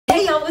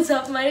Yo, what's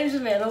up? My name is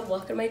Amanda.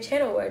 Welcome to my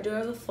channel where I do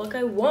whatever the fuck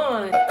I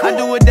want. I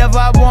do whatever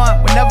I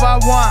want, whenever I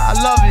want. I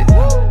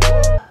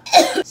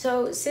love it.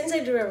 So, since I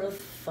do whatever the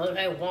fuck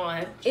I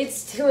want,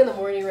 it's 2 in the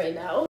morning right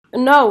now.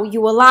 No,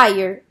 you a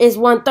liar. It's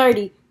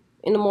 1:30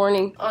 in the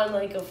morning. On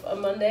like a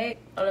Monday.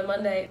 On a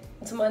Monday.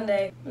 It's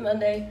Monday.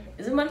 Monday.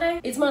 Is it Monday?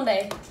 It's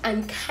Monday.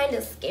 I'm kind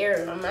of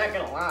scared, I'm not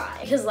gonna lie.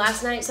 Because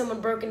last night someone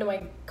broke into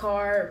my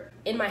car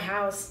in my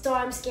house. So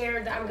I'm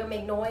scared that I'm gonna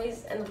make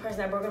noise and the person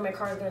that broke into my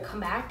car is gonna come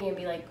back and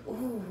be like,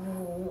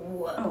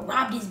 ooh, I'm gonna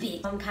rob this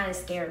bitch. I'm kind of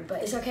scared,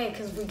 but it's okay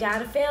because we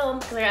gotta film.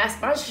 Because I got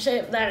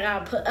sponsorship that I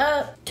gotta put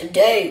up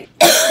today.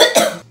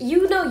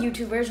 You know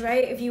YouTubers,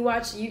 right? If you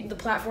watch the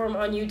platform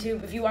on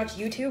YouTube, if you watch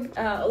YouTube,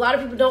 a lot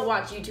of people don't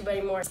watch YouTube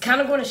anymore. It's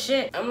kind of going to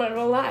shit, I'm not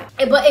gonna lie.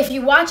 But if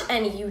you watch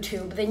any YouTube,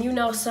 then you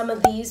know some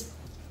of these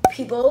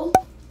people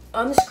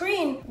on the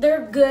screen.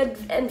 They're good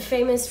and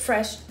famous,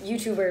 fresh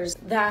YouTubers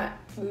that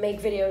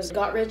make videos,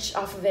 got rich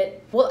off of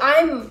it. Well,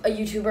 I'm a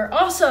YouTuber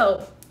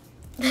also.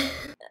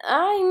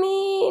 I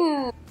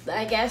mean,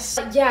 I guess.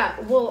 Yeah,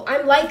 well,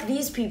 I'm like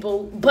these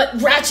people,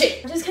 but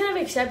ratchet. I just kind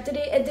of accepted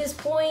it at this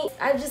point.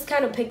 I just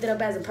kind of picked it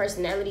up as a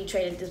personality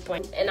trait at this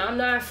point. And I'm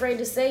not afraid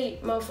to say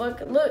it,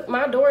 motherfucker. Look,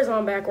 my door's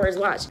on backwards,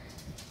 watch.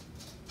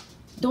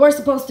 Door's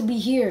supposed to be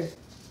here.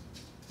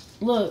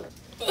 Look.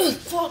 Ugh,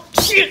 fuck,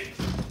 shit.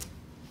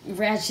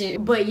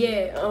 Ratchet. But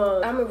yeah,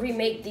 I'm gonna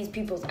remake these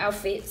people's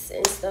outfits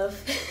and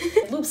stuff.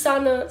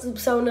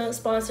 LUPSONA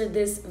sponsored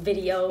this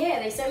video. Yeah,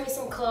 they sent me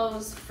some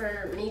clothes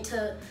for me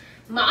to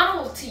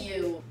model to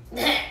you.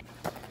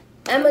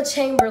 Emma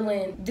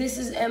Chamberlain. This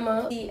is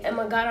Emma.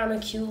 Emma got on a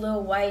cute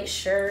little white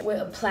shirt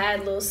with a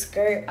plaid little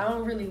skirt. I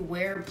don't really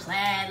wear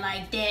plaid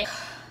like that.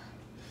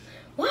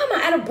 Why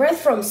am I out of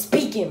breath from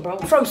speaking, bro?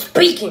 From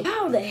speaking.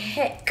 How the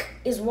heck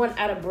is one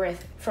out of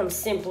breath from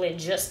simply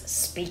just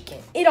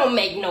speaking? It don't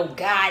make no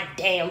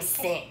goddamn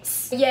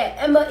sense. Yeah,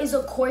 Emma is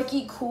a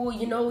quirky, cool,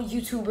 you know,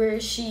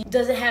 YouTuber. She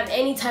doesn't have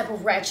any type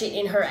of ratchet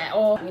in her at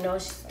all. You know,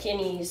 she's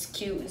skinny, she's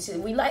cute.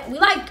 We like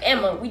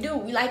Emma. We do.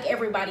 We like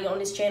everybody on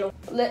this channel.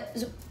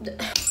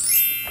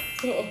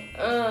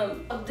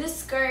 This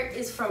skirt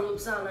is from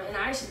LUPSONA, and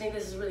I actually think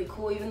this is really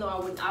cool, even though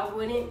I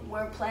wouldn't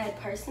wear plaid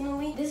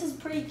personally. This is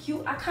pretty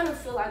cute. I kind of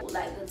feel like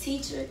a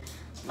teacher,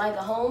 like a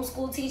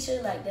homeschool teacher,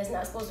 like that's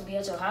not supposed to be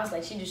at your house.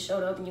 Like she just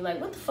showed up and you're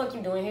like, what the fuck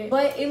you doing here?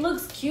 But it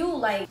looks cute.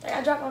 Like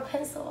I dropped my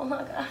pencil. Oh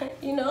my god,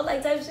 you know,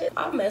 like type shit.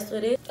 I'll mess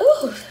with it.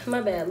 Ooh,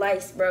 my bad,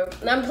 lice, bro.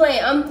 And I'm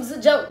playing. It's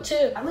a joke.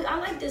 Chill. I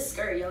like this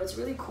skirt, yo. It's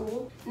really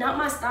cool. Not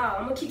my style.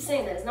 I'm gonna keep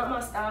saying that. It's not my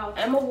style.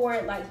 Emma wore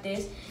it like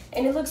this,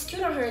 and it looks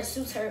cute on her. It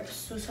suits her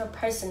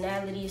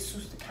personality. It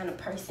suits the kind of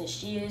person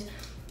she is.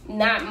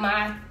 Not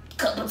my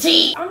cup of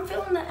tea. I'm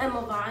feeling the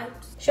Emma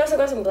vibes. She also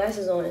got some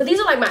glasses on. But these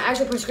are like my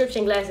actual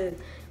prescription glasses.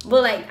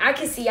 But like, I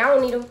can see. I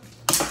don't need them.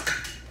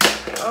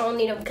 I don't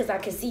need them because I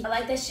can see. I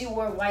like that she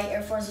wore white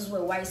Air Forces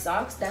with white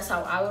socks. That's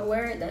how I would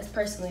wear it. That's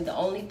personally the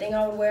only thing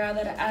I would wear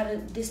out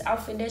of this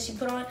outfit that she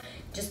put on.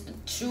 Just the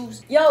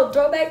shoes. Yo,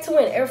 throwback to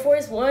when Air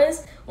Force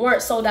Ones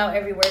weren't sold out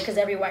everywhere because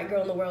every white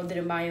girl in the world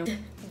didn't buy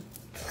them.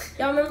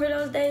 Y'all remember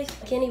those days?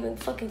 I can't even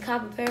fucking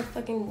cop a pair of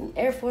fucking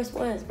Air Force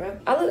Ones, bro.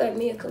 I look like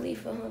Mia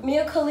Khalifa, huh?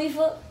 Mia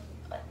Khalifa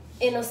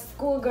in a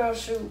schoolgirl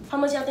shoe. How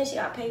much y'all think she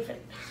got paid for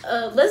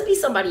that? Let's be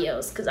somebody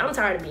else, because I'm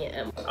tired of being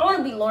Emma. I want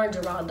to be Lauren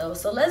Geraldo,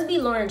 so let's be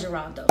Lauren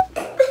Geraldo.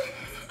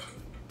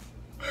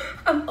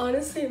 I'm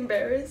honestly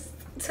embarrassed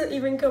to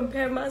even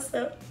compare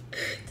myself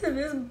to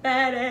this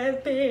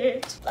badass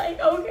bitch. Like,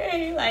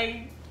 okay,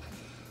 like,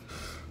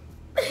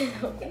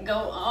 go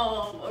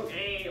off,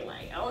 okay?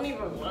 Like, I don't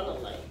even want to,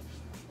 like,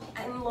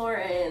 I'm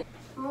Lauren.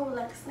 Move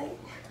like a snake.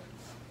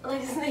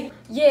 Like a snake.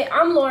 Yeah,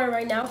 I'm Lauren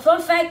right now.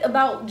 Fun fact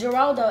about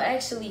Geraldo,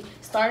 actually,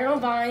 started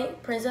on Vine,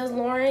 Princess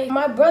Lauren.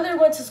 My brother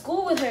went to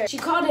school with her. She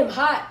called him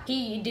hot.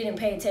 He didn't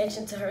pay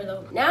attention to her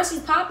though. Now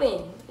she's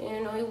popping.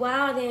 You know, he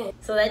wildin'.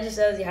 So that just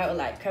shows you how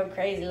like her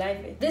crazy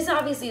life is. This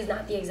obviously is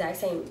not the exact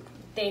same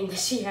thing that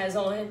she has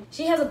on.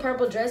 She has a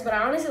purple dress, but I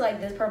honestly like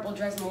this purple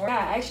dress more.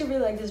 Yeah, I actually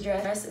really like this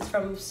dress. It's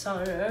from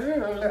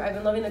LUPSONA. I've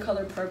been loving the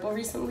color purple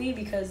recently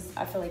because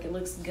I feel like it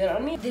looks good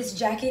on me. This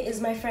jacket is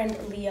my friend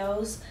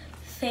Leo's.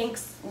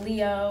 Thanks,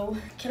 Leo.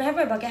 Can I have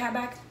my bucket hat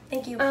back?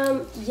 Thank you.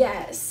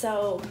 Yeah,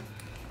 so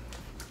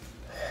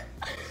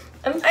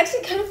I'm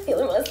actually kind of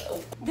feeling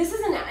myself. This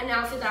is an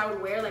outfit that I would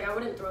wear. Like, I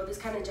wouldn't throw this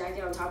kind of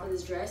jacket on top of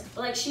this dress,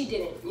 but like she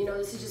didn't. You know,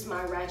 this is just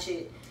my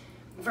ratchet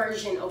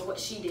version of what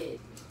she did.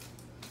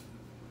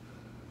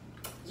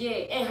 Yeah,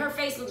 and her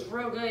face looks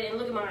real good, and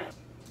look at mine.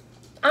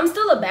 I'm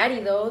still a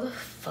baddie though. The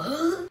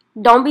fuck?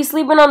 Don't be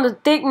sleeping on the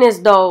thickness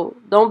though.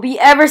 Don't be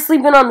ever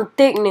sleeping on the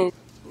thickness.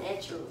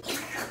 Natural.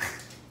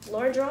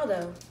 Lauren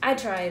Geraldo. I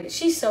tried.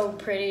 She's so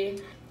pretty.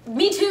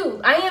 Me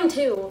too. I am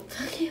too.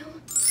 Fuck you.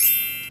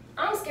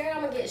 I'm scared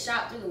I'm gonna get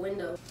shot through the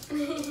window.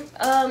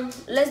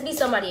 Let's be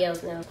somebody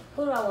else now.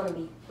 Who do I want to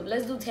be?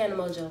 Let's do Tana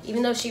Mojo.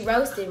 Even though she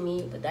roasted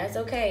me, but that's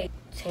okay.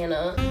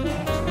 Tana.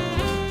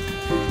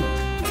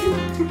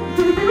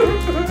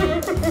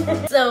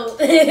 So,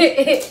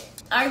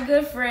 Our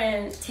good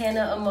friend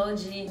Tana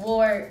Emoji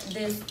wore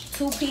this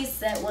 2-piece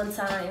set one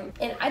time,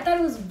 and I thought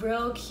it was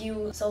real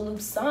cute. So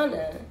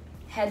LUPSONA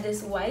had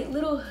this white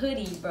little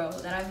hoodie, bro,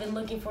 that I've been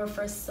looking for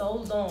so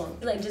long.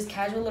 Like, just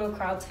casual little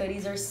Crocs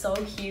hoodies are so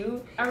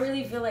cute. I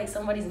really feel like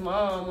somebody's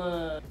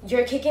mom.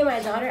 You're kicking my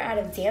daughter out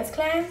of dance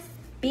class?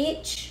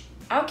 Bitch,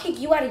 I'll kick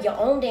you out of your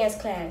own dance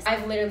class.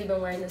 I've literally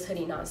been wearing this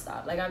hoodie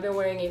nonstop. Like, I've been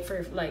wearing it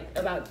for like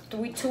about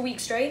 2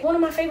 weeks straight. One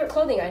of my favorite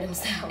clothing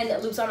items now. And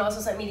LUPSONA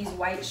also sent me these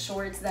white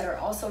shorts that are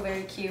also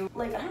very cute.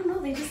 Like, I don't know,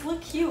 they just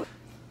look cute.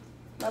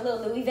 My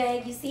little Louis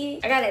bag, you see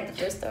it? I got it at the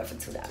thrift store for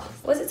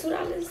 $2. Was it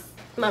 $2?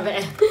 My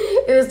bad.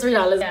 It was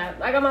 $3. Yeah,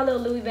 I got my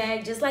little Louis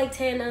bag just like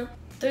Tana.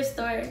 Thrift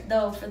store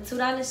though for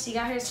 $2. She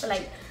got hers for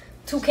like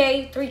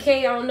 $2K, $3K,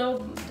 I don't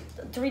know,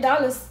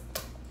 $3.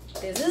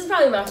 This is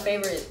probably my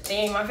favorite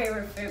thing, my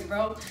favorite fit,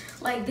 bro.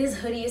 Like, this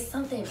hoodie is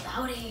something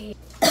about it.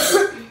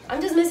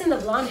 I'm just missing the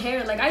blonde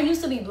hair. Like, I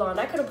used to be blonde.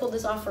 I could have pulled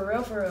this off for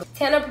real, for real.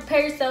 Tana,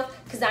 prepare yourself,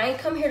 because I ain't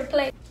come here to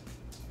play.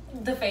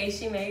 The face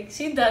she makes.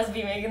 She does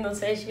be making those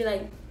faces. She be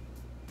like...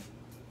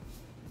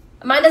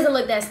 Mine doesn't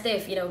look that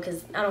stiff, you know,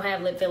 because I don't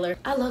have lip filler.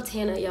 I love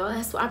Tana, y'all.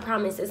 That's what I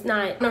promise. It's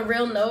not. On a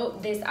real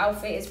note, this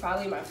outfit is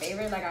probably my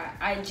favorite. Like,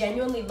 I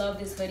genuinely love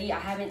this hoodie. I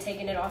haven't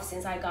taken it off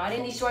since I got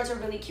it. These shorts are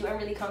really cute and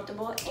really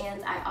comfortable.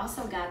 And I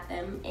also got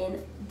them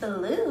in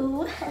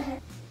blue.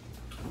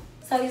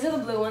 So these are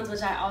the blue ones,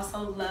 which I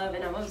also love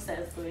and I'm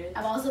obsessed with.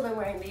 I've also been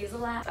wearing these a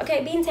lot.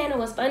 Okay, being Tana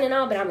was fun and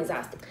all, but I'm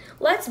exhausted.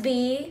 Let's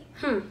be,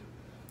 who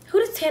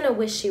does Tana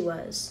wish she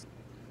was?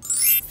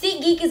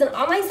 SeatGeek is an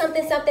online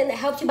something that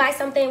helps you buy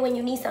something when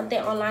you need something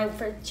online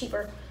for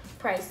cheaper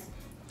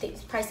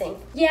pricing.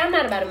 Yeah, I'm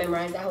not about to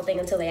memorize that whole thing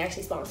until they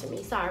actually sponsor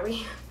me.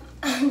 Sorry.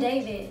 I'm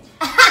David.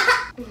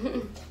 I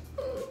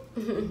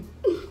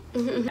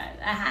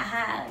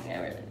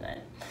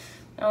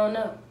don't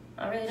know.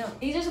 I really don't.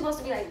 These are supposed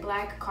to be like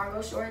black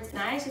cargo shorts, and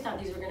I actually thought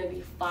these were gonna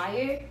be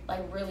fire,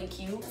 like really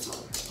cute.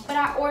 But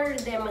I ordered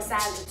them a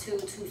size or 2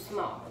 too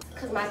small,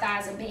 because my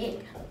thighs are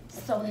big,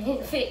 so they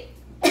didn't fit.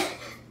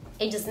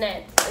 It just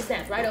snapped. It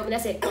snapped right open.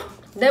 That's it.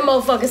 That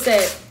motherfucker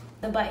said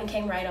the button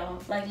came right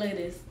off. Like, look at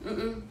this.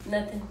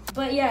 Nothing.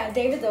 But yeah,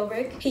 David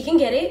Dobrik, he can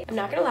get it. I'm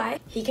not gonna lie.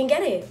 He can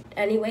get it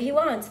any way he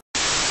wants.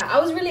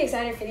 I was really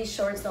excited for these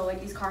shorts though, like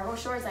these cargo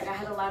shorts. Like, I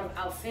had a lot of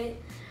outfit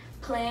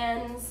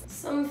plans.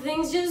 Some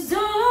things just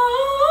don't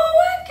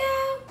work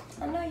out.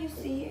 I know you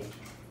see it.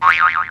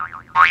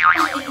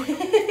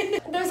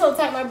 They're so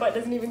tight my butt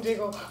doesn't even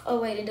jiggle. Oh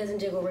wait, it doesn't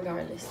jiggle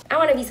regardless. I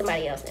want to be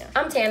somebody else now.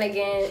 I'm tan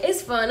again.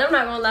 It's fun, I'm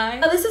not gonna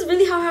lie. Oh, this is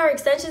really how our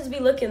extensions be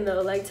looking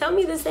though. Like, tell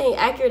me this ain't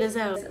accurate as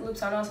hell.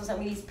 LUPSONA also sent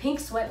me these pink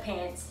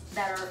sweatpants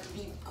that are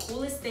the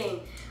coolest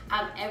thing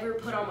I've ever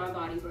put on my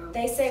body, bro.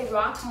 They say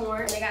rock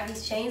more, and they got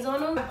these chains on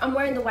them. I'm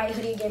wearing the white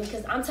hoodie again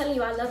because I'm telling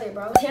you, I love it,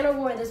 bro. Tana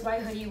wore this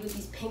white hoodie with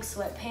these pink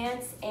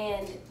sweatpants,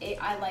 and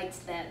I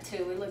liked that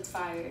too. It looked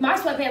fire. My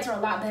sweatpants are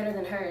a lot better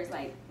than hers.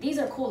 Like, these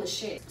are cool as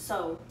shit.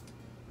 So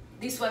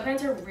these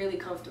sweatpants are really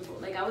comfortable.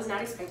 Like, I was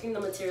not expecting the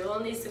material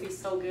on these to be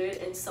so good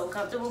and so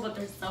comfortable, but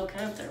they're so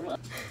comfortable.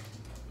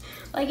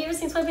 Like, you ever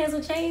seen sweatpants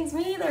with chains?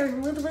 Me either.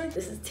 What the fuck?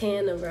 This is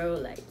Tana, bro.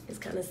 Like, it's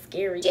kind of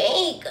scary.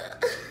 Jake!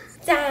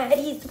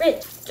 Daddy's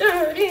rich,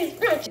 daddy's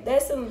rich.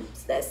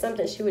 That's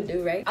something she would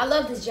do, right? I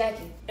love this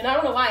jacket. And I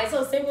don't know why, it's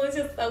so simple, it's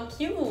just so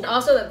cute.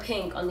 Also, the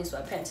pink on these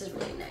sweatpants is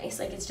really nice.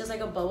 Like, it's just like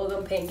a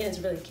bubblegum pink and it's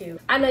really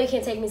cute. I know you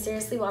can't take me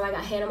seriously while I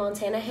got Hannah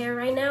Montana hair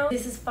right now.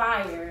 This is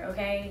fire,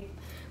 okay?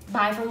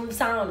 Buy from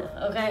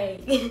LUPSONA,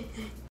 okay?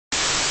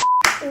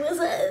 What's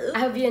up? I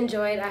hope you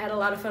enjoyed. I had a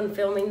lot of fun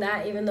filming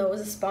that, even though it was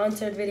a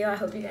sponsored video. I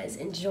hope you guys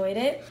enjoyed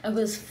it. It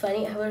was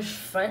funny. It was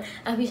fun.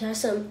 I hope you saw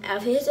some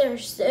outfits or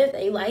stuff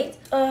that you liked.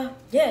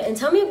 Yeah, and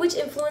tell me which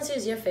influencer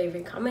is your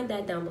favorite. Comment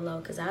that down below,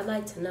 because I'd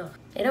like to know.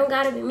 It don't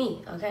gotta be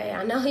me, okay?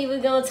 I know he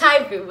was gonna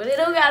type it, but it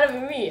don't gotta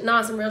be me.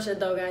 Nah, some real shit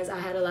though, guys. I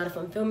had a lot of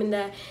fun filming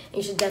that. And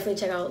you should definitely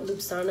check out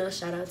LUPSONA.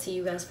 Shout out to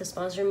you guys for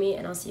sponsoring me,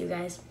 and I'll see you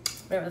guys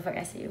whenever the fuck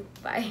I see you.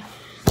 Bye.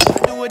 I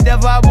do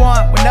whatever I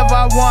want, whenever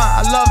I want.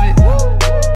 I love it.